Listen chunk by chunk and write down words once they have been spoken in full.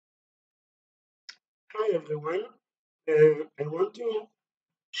Hi everyone. I want to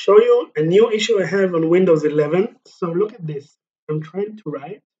show you a new issue I have on Windows 11. So look at this. I'm trying to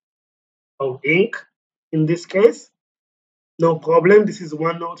write, ink in this case. No problem. This is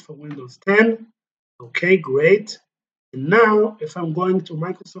OneNote for Windows 10. Okay, great. And now if I'm going to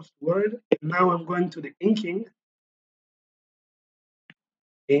Microsoft Word, now I'm going to the inking,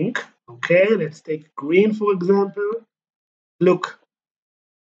 ink. Okay, let's take green for example. Look,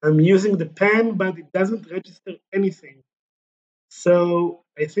 I'm using the pen, but it doesn't register anything. So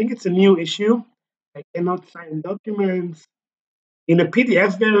I think it's a new issue. I cannot sign documents. In a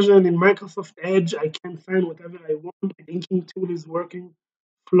PDF version in Microsoft Edge, I can sign whatever I want. The inking tool is working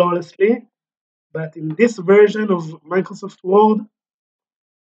flawlessly. But in this version of Microsoft Word,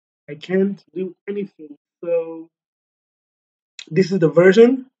 I can't do anything. So this is the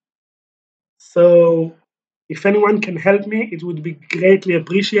version. So if anyone can help me, it would be greatly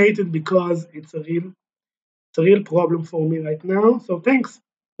appreciated because it's a real problem for me right now. So thanks.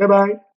 Bye bye.